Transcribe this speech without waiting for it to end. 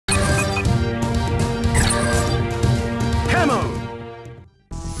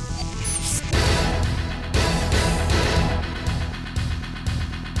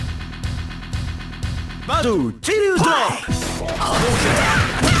バトルチリュード波動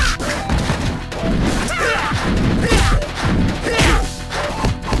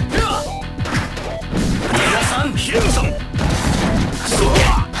皆さんヒルムソンそう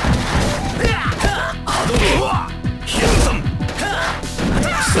波動ヒルムソン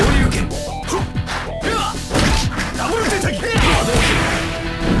そういう剣ダブル手先波動剣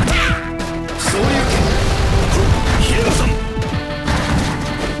そういう剣ヒルムソン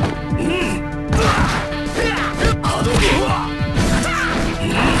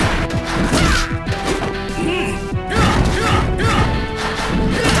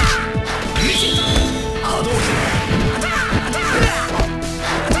波動拳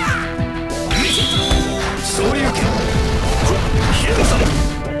そういう剣ヒルムソン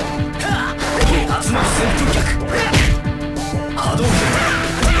竜巻旋風脚波動拳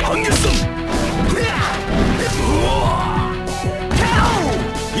半月ソン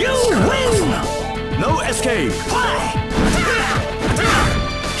You win! No escape!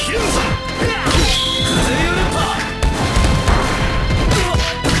ヒルムソン風揺れパー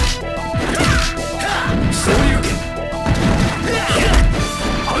そういう剣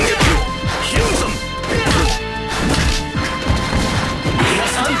半月ヒルムソン皆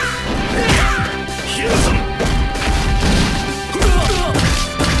さんヒルムソン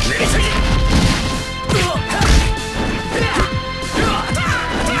練り下げ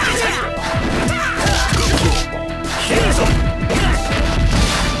ヒルムソン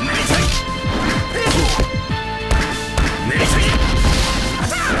練り下げ練り下げ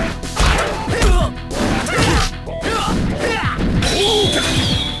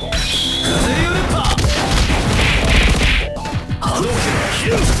風揺れパー波動拳ヒ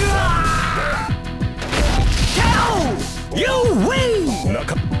ルムソンYou win!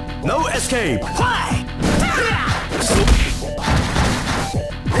 No escape! Fly!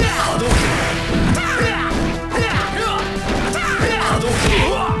 波動拳波動拳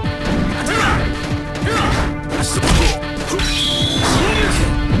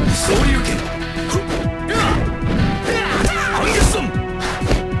そういう剣半月ソン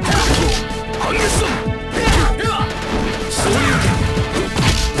半月ソンそういう剣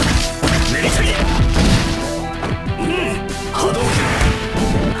練り下げ波動拳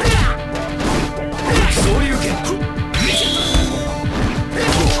そういう剣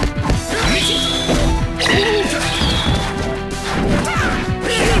ヒ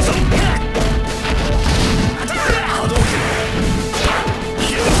ルムソン波動拳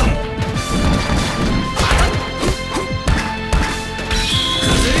ヒルムソン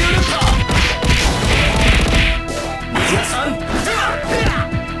風揺れパー皆さん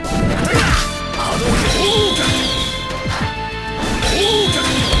波動拳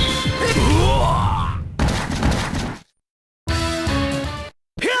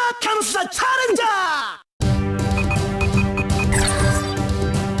Here comes the challenger!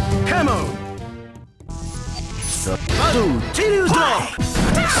 Come on! Battle Chillu Dog!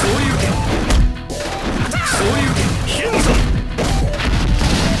 そういう剣そういう剣ヒルムソン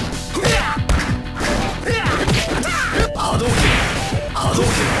波動拳波動拳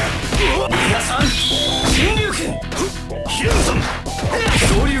皆さん神竜拳ヒルムソン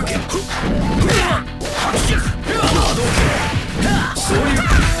そういう剣八脚波動拳そういう剣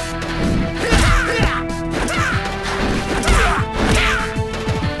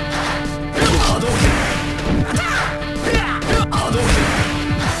波動拳波動拳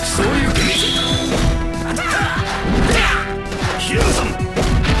そういう剣ヒルムソン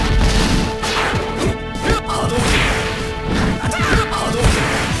波動拳波動拳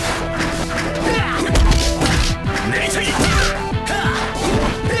練り下げ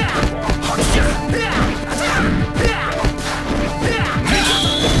八脚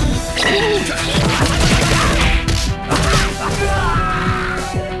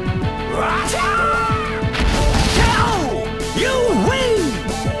You win!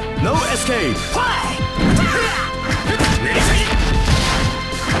 No escape! Fly! 練り下げ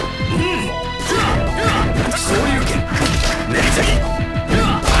そういう剣練り下げ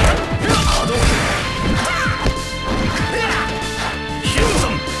波動拳ヒルムソ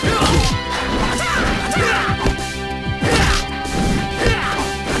ン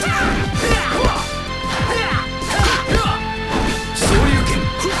そういう剣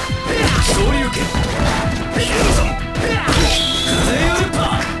そういう剣ヒルムソン風揺れパ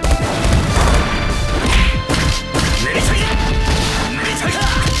ー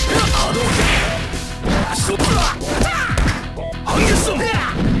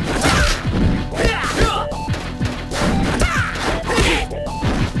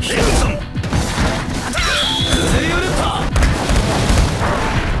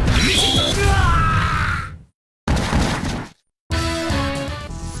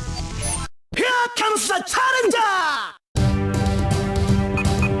comes the challenger!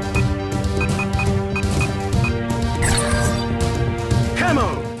 Come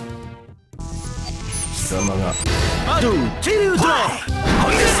on! 貴様がアドゥチリュードロップハ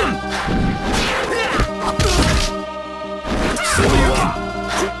ンゲスンそういう剣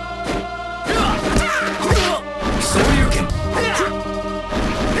そういう剣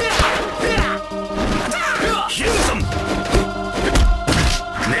ヒューソン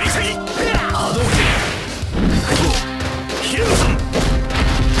練り下げ波動拳ヒューソン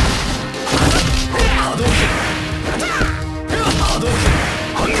波動拳波動拳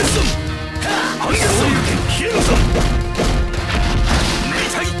ハンゲスンハンゲスンヒューソン練り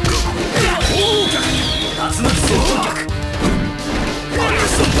下げ大脚竜巻旋風脚ハンゲ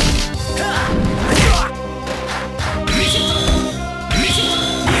スン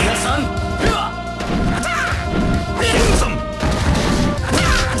皆さんヒューソン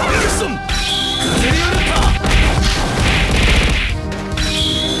ハンゲスン崩れ寄るか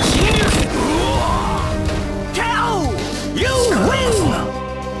侵入KO! You win!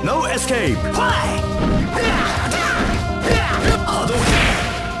 No escape! Fight! 波動拳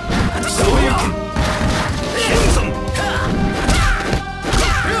そういう拳ヒューソン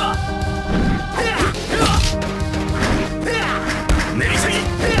練り下げ練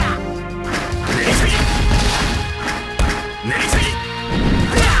り下げ練り下げ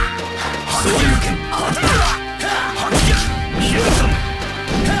そういう拳反撃ヒューソン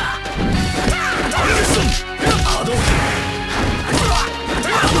ハンゲスン波動拳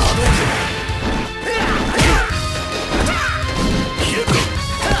波動拳ヒュー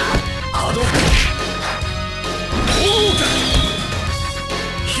波動拳大脚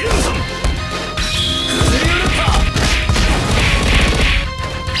ヒューソン崩れ寄るか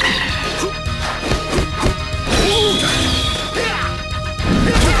大脚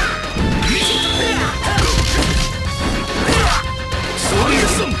そういう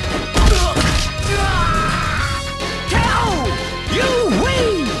ソンKO! You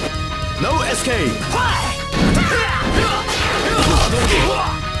win! No escape! Fight! 波動拳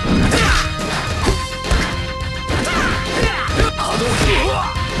波動拳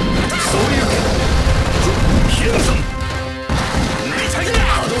そういう拳ヒューソン練り下げ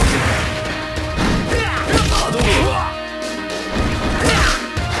波動拳波動拳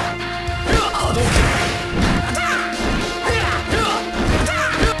波動拳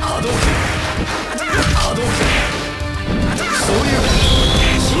波動拳波動拳そういう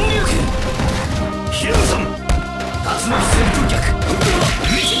侵入拳ヒューソン竜巻旋風脚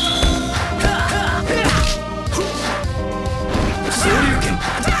そういう拳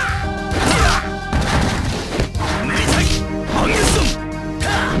練り下げハンゲスン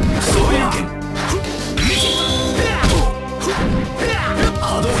そういう拳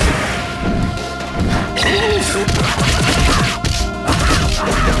波動拳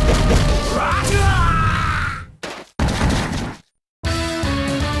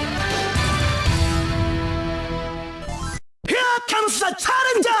Here comes the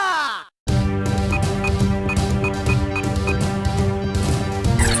challenger!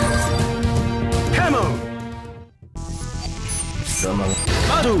 Come on! 貴様が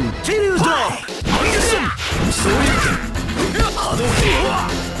アドゥチリュードロップハンゲスンそういう拳波動拳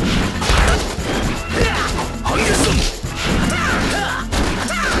ハンゲスン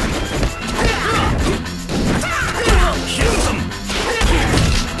ヒューソン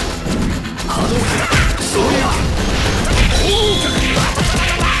波動拳そういう拳大脚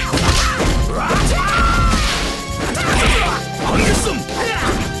ハンゲスン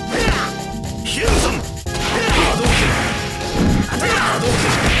ヒューソン波動拳波動拳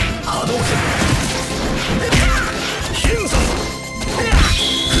波動拳ヒューソン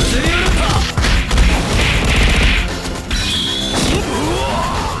崩れ寄るか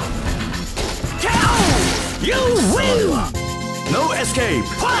KO! You win! No escape!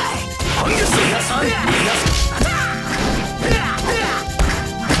 Fight! ハンゲスン皆さん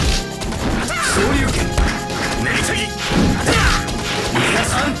そういう拳練り下げ皆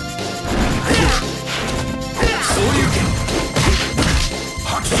さんそういう拳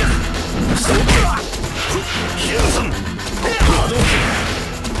吐き逆そうヒューソン波動拳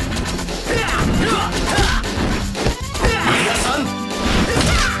皆さん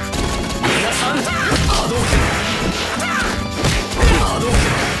皆さん波動拳波動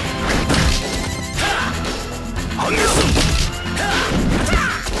拳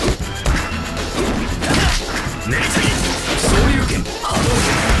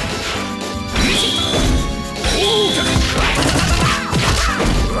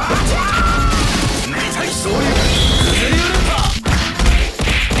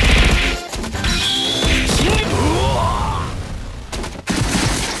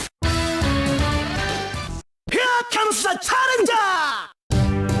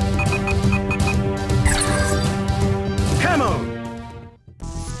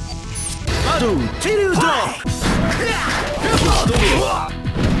ドティルド波動拳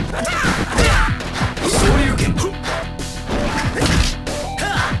昇竜拳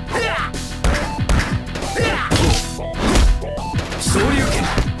昇竜拳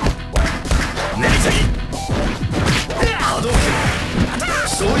練り下げ波動拳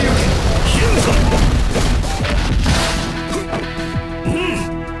昇竜拳ヒュンソン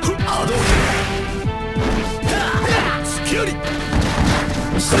波動拳スキュリ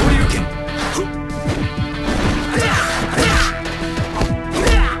昇竜拳波動拳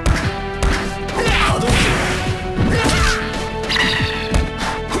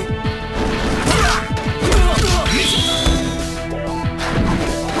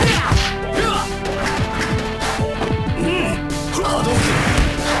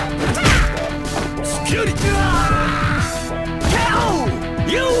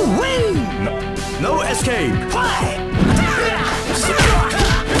No escape! Fight!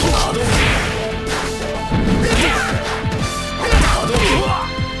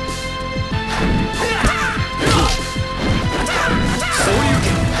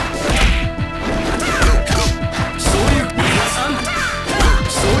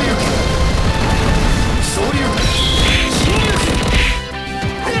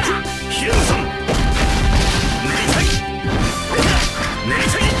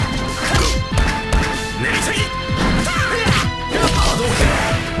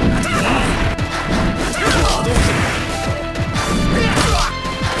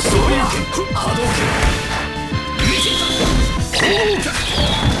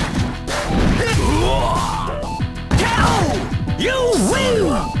 You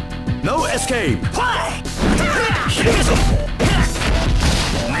win! No escape! Fight!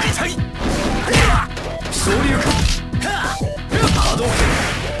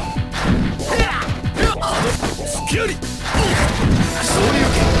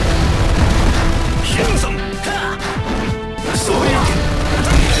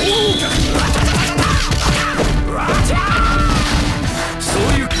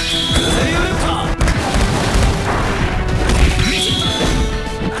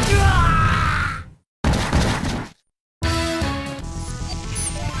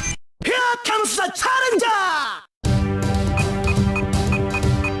 Comes the challenger!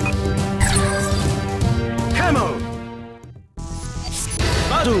 Come on!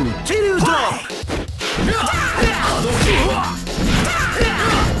 Battle till drop!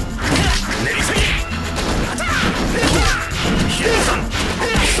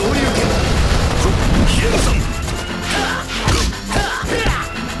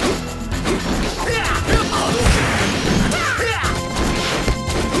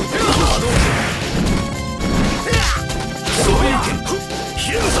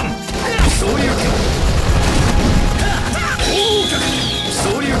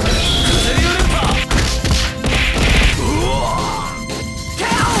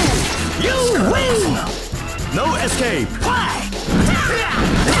 No escape!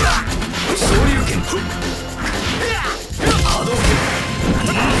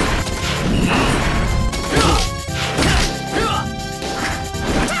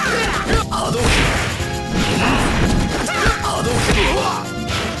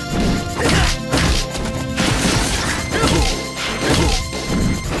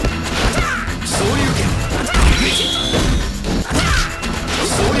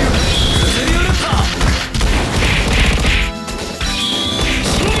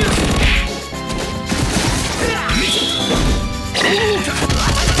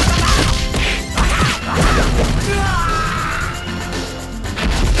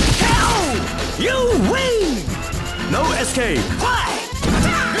 No escape!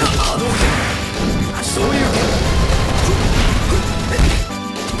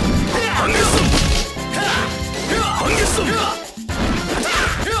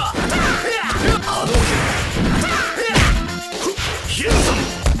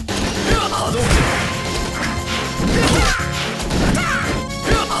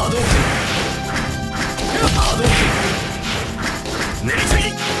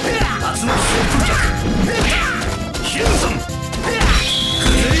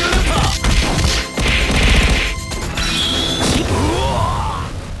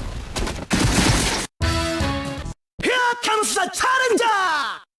 Comes the challenger!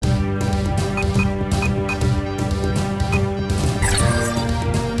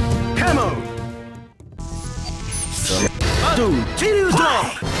 Come on! Battle till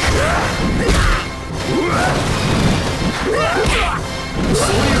drop!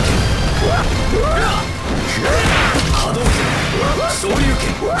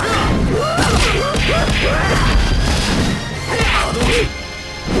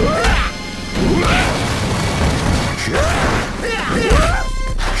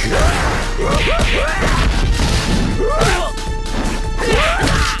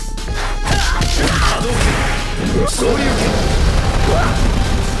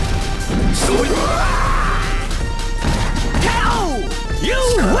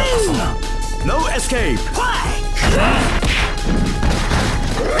 No escape! Fight!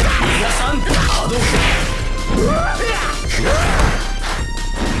 皆さん波動拳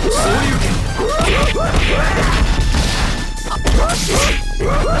そういう拳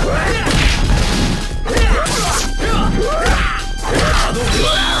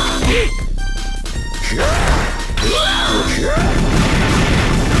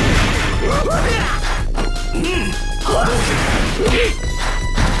波動拳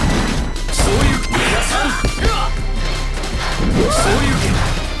そういう皆さんそういう剣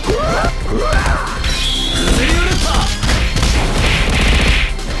崩れるパ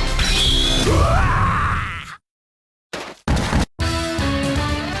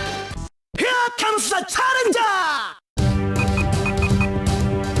Here comes the challenger!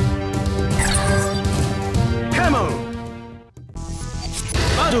 Come on!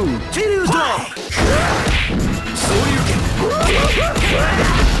 Battle till you drop! そういう剣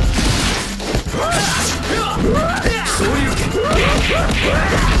そういう剣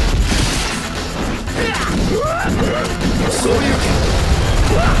そういう剣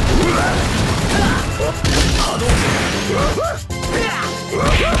波動拳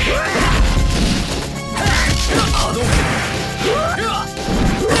波動拳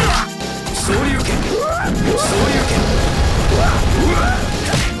そういう剣そういう剣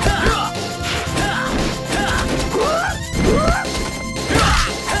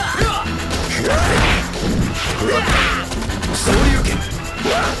そういう剣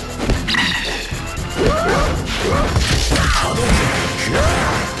波動拳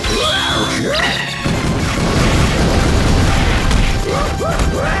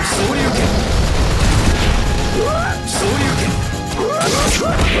そういう剣そういう剣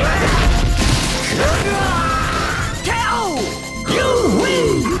KO! You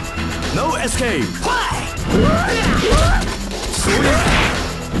win! No escape! Fight! そういう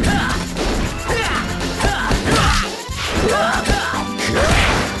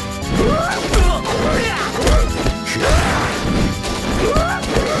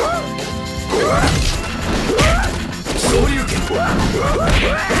そういう剣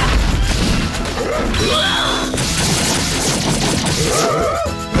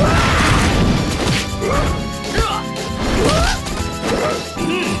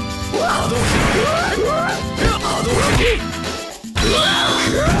波動拳波動拳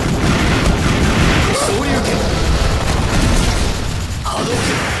そういう剣波動拳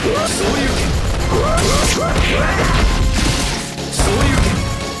そういう剣そういう剣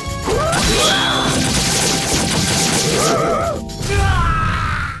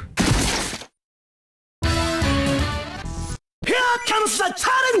Here comes the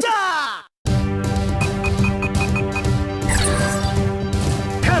challenger!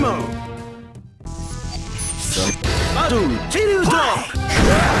 Come on! Battle till you drop!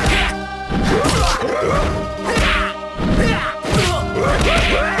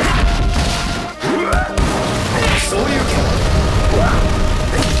 So you can...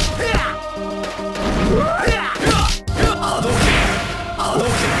 波動拳波動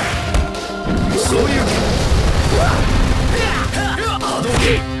拳そういう拳波動拳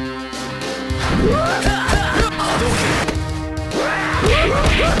波動拳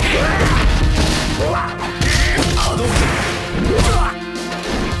波動拳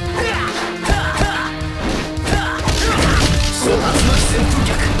粗発の旋風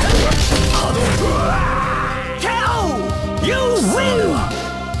脚波動拳 KO! You win!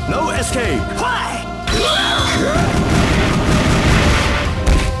 No escape! Fight!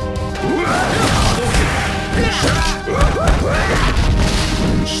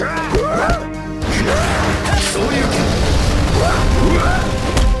 そういう剣崩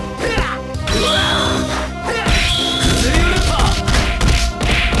れるパ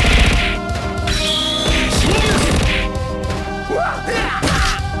侵入剣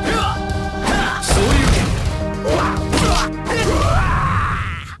そういう剣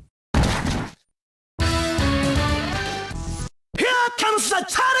Here comes the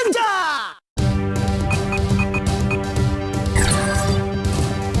challenger!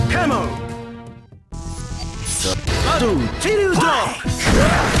 Come on! Battle till you drop!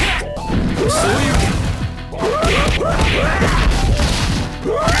 そういう剣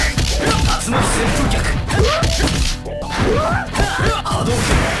竜巻旋風脚波動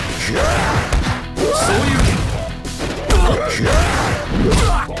拳そういう剣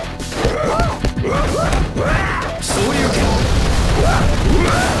そういう剣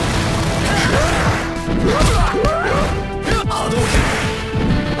波動拳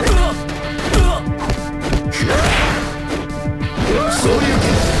そういう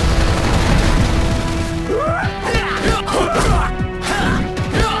剣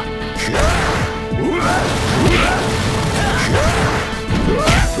波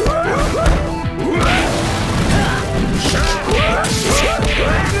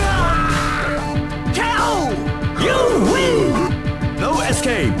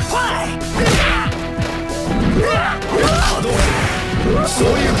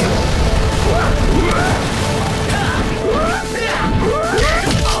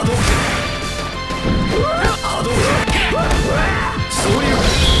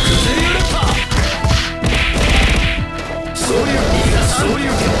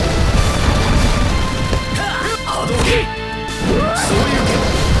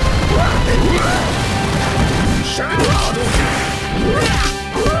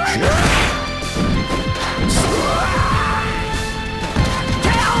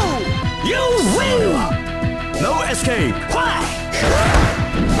You win! No escape! Why?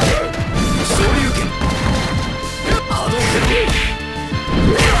 Shoryuken! Hadouken!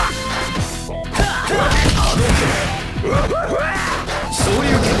 Hadouken!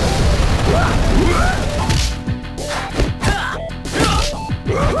 Shoryuken!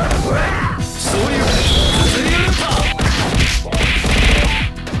 Shoryuken!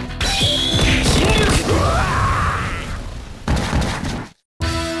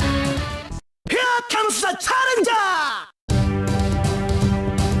 Here comes the challenger!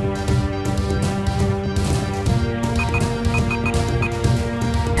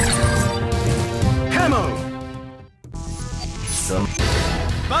 Come on! Some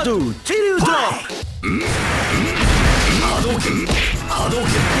battle till you drop! Hadouken!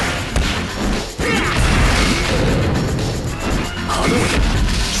 Hadouken! Hadouken!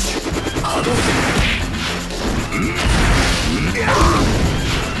 Hadouken!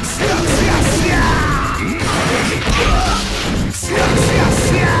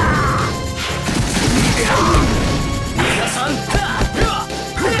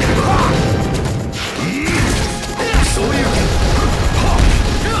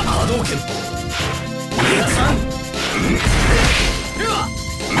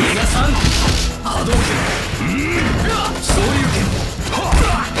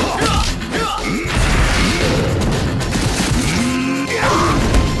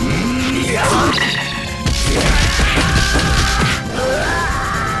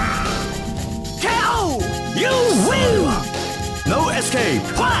 No escape!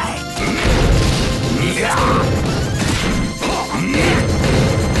 Why?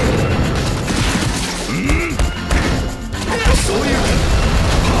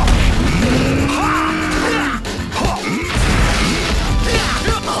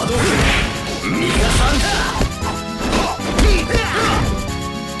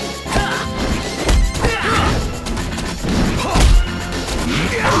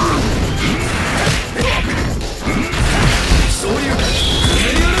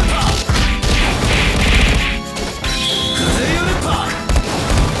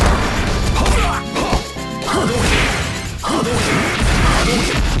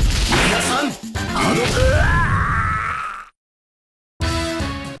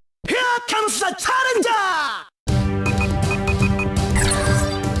 Here comes the challenger!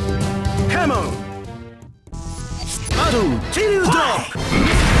 Come on! Battle till you drop!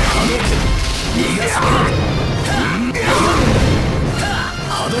 Hadouken!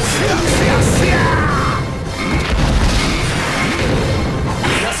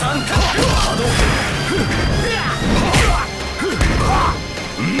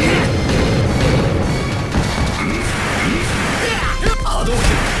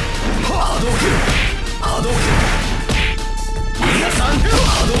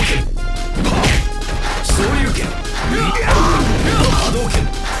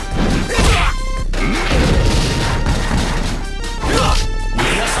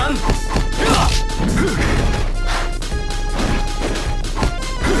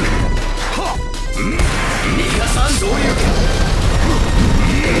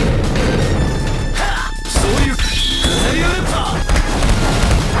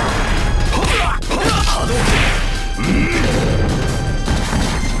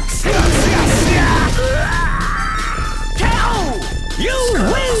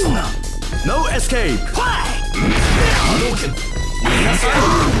 No escape! Why? Hadouken!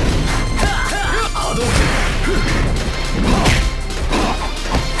 Hadouken!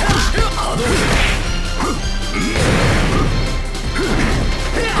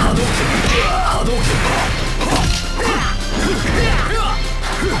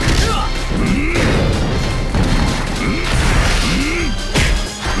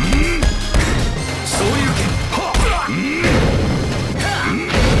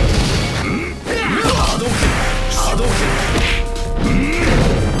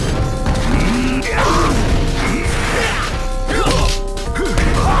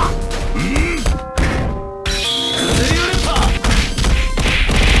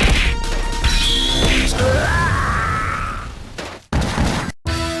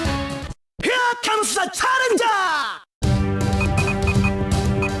 comes the challenger!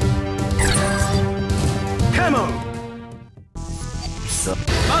 Come on!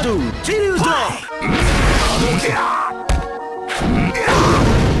 Battle till you drop! Hadouken!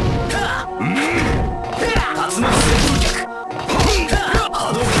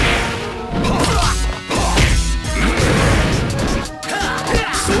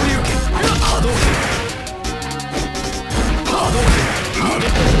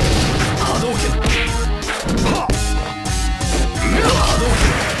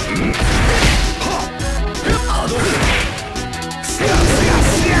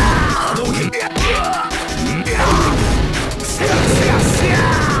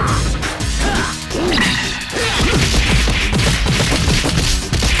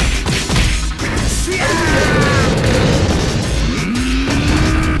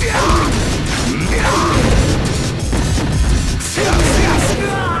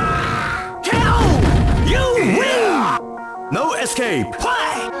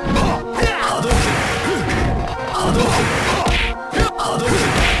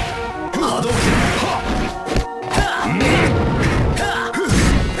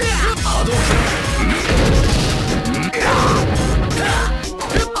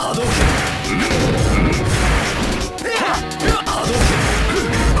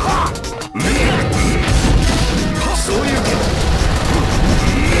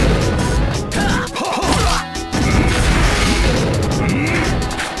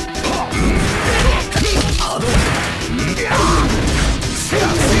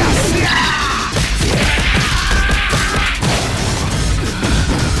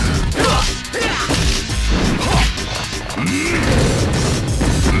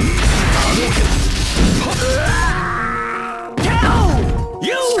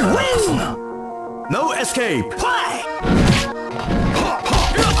 No escape! Fly!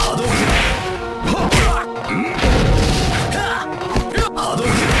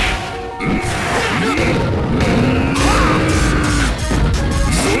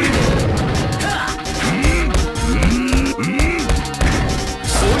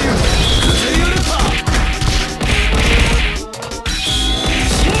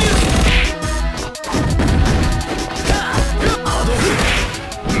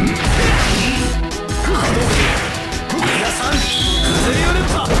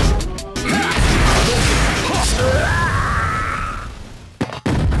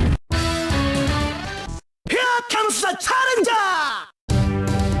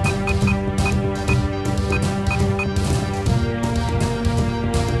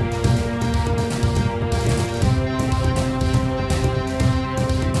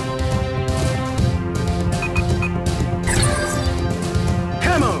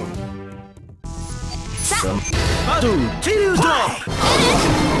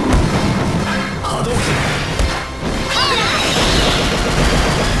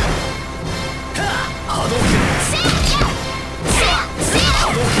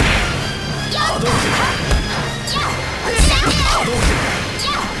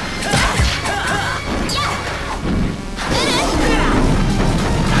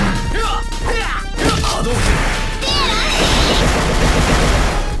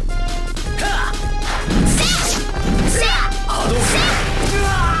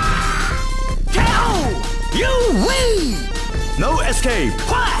 No escape!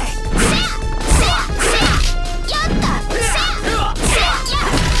 Fly!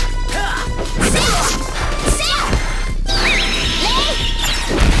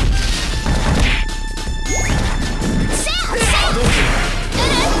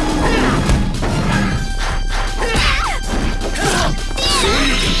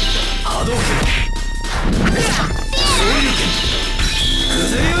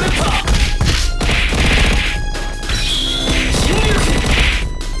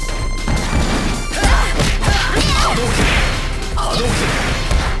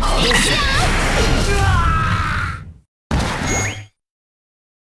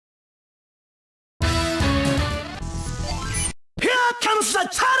 comes the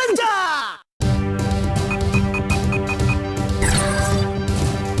challenger!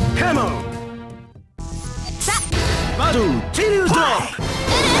 Come on! Battle till you drop!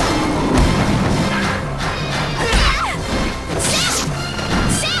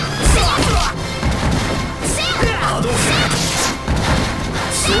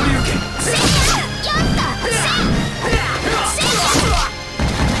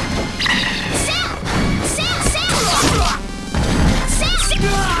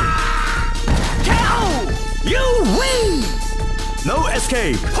 No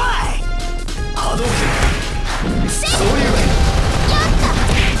escape! Fly! Hadouken! Shoryuken!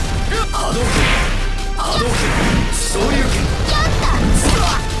 Hadouken! Hadouken! Shoryuken! Hadouken! Hadouken!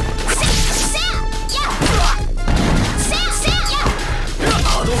 Shoryuken!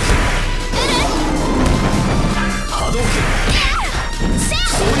 Hadouken! Hadouken!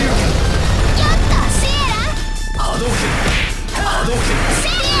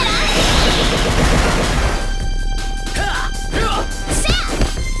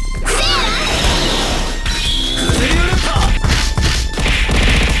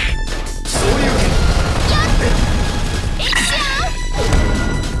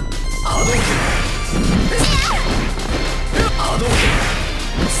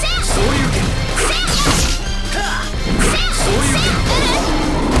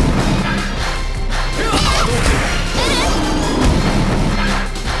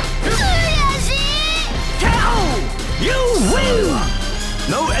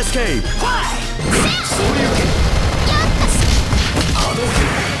 No escape! Fly! Shoryuken! Hadouken!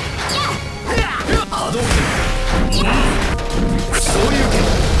 Hadouken! Shoryuken!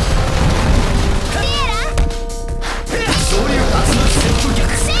 Shoryuken! 竜巻旋風脚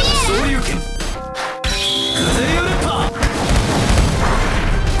Shoryuken! 風よれパー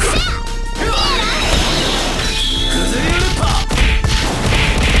風よれパー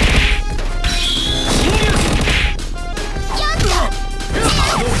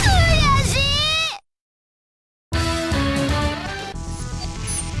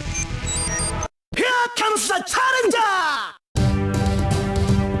comes the challenger!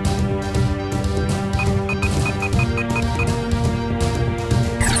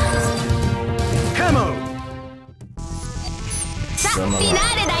 Come on! さあ、フィナ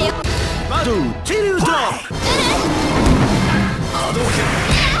ーレだよ。Battle till you drop! Hadouken!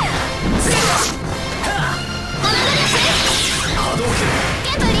 Hadouken!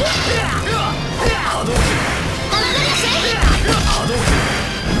 ケトリ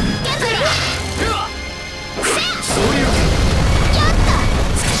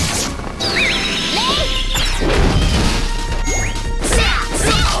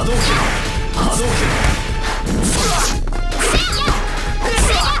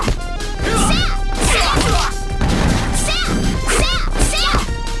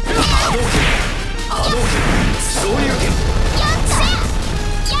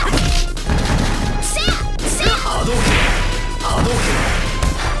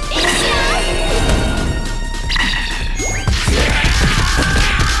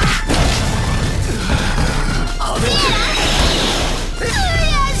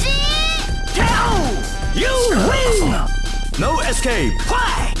No escape!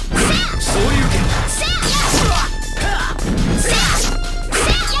 Why? そういう剣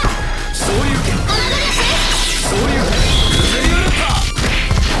そういう剣そういう剣崩れ寄るか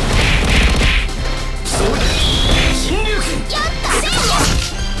そういう侵入剣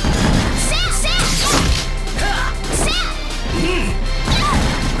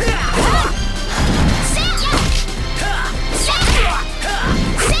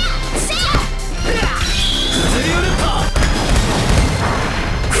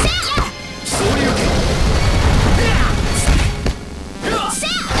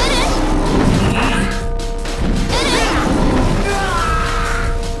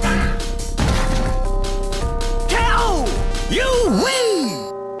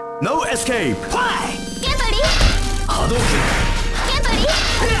No escape! Why? 波動拳そ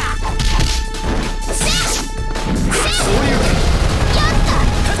ういう剣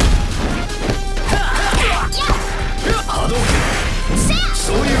波動拳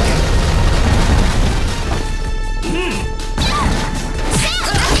そういう剣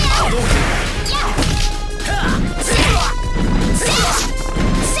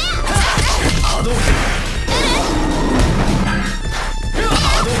波動拳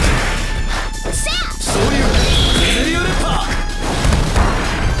波動拳そういう崩れ寄るパー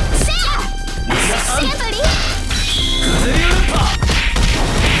皆さん崩れ寄るパー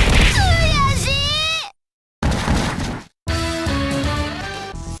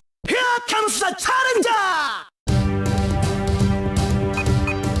Here comes the challenger!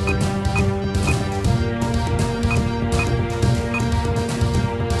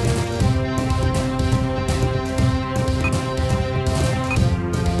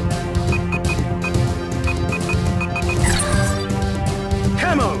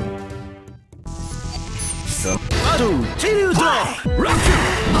 Battle, Kill Drop, Rock,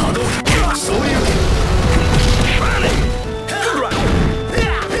 Hadou, Soryuken, Running, Good Run,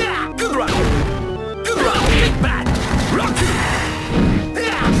 Good Run, Good Run, Big Bad, Rock,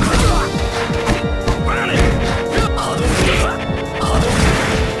 Running, Hadou, Hadou,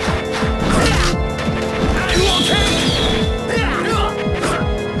 Are you okay?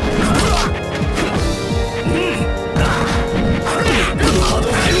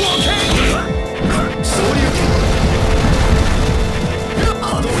 Hadou, are you okay? Soryuken.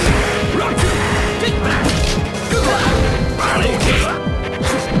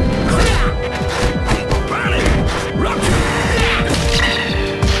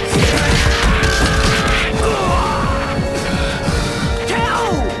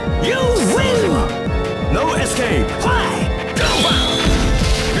 No escape! Why? Go down!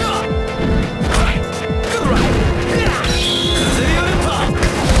 Good right!崩れ寄るパー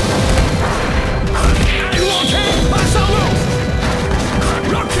Are you okay? Muscle move!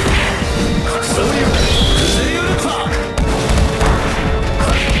 Rock! そういう崩れ寄るパー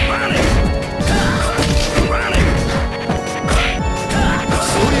Running! Running!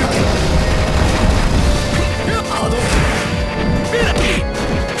 そういう波動拳ビラティ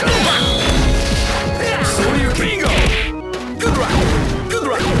Go down! そういうビンゴ Good right! Good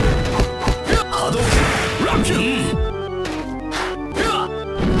right! 波動拳 Rock!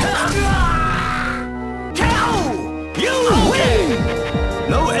 You win!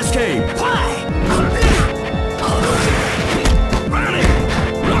 No escape! Why? Running!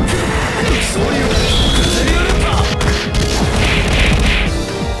 Rock! そういう崩れ寄るパー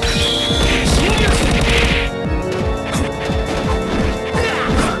侵入剣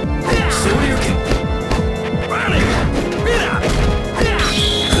そういう剣 Running! ビラ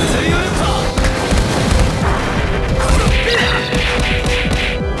崩れ寄るパービラ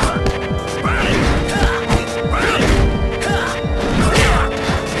Running! Running!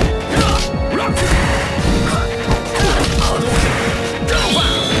 Rock! 波動拳 Go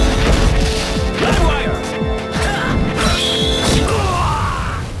back! Red wire!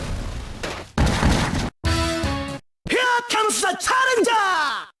 Here comes the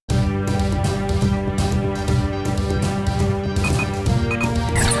challenger!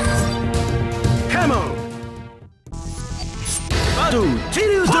 Come on! Battle,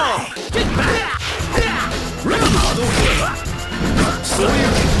 Kill Drop! Get back! Run! 波動拳そういう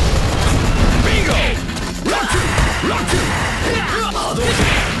剣ビン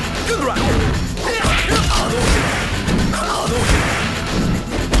Good run.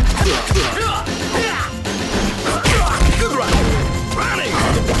 Good run. Running.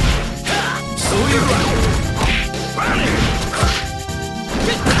 So you run. Running.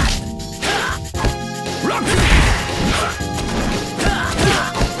 Get back. Rock.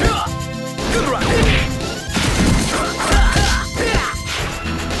 Good run.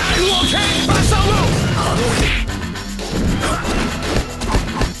 Are you okay? Pass out.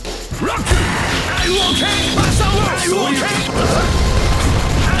 Rock. Are you okay? Pass out. Are you okay?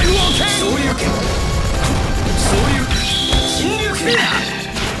 Are you okay? So you can. So you can.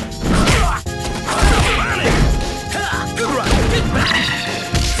 Running. Good run. Get back.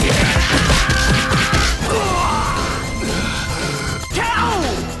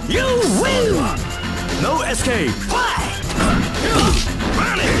 You win! No escape!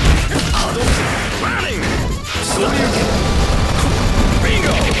 Running! Running! So you can...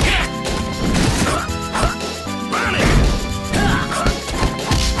 Bingo! Running!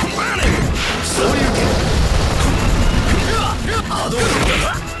 Running! So you can...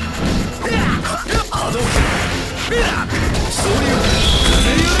 So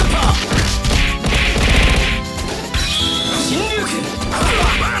you can...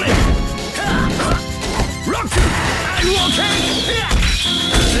 Rock! Are you okay?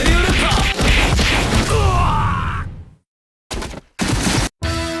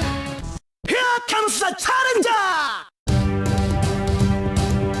 Here comes the challenger!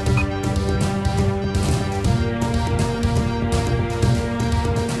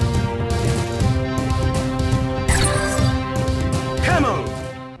 Come on!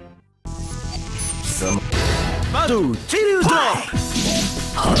 Some battle till you drop!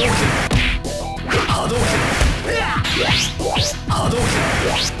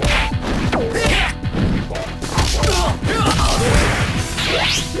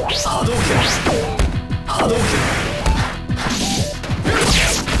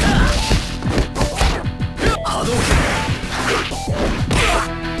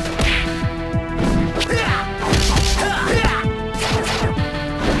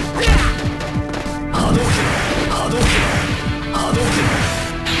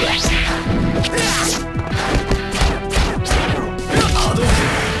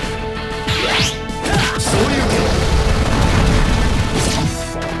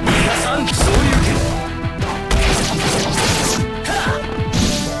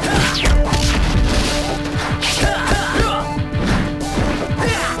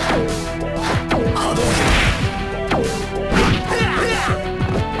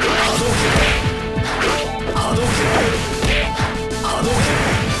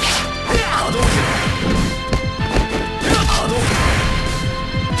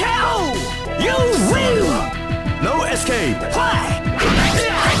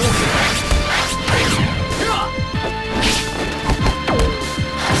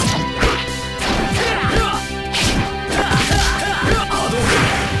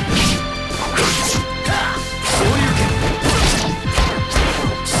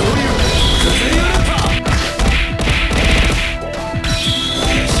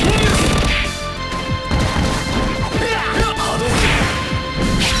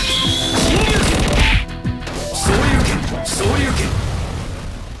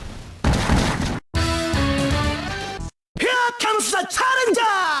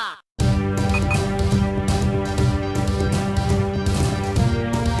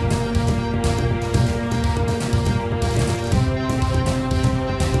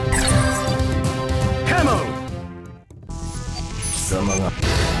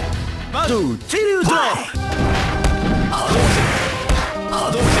 Battle till you drop!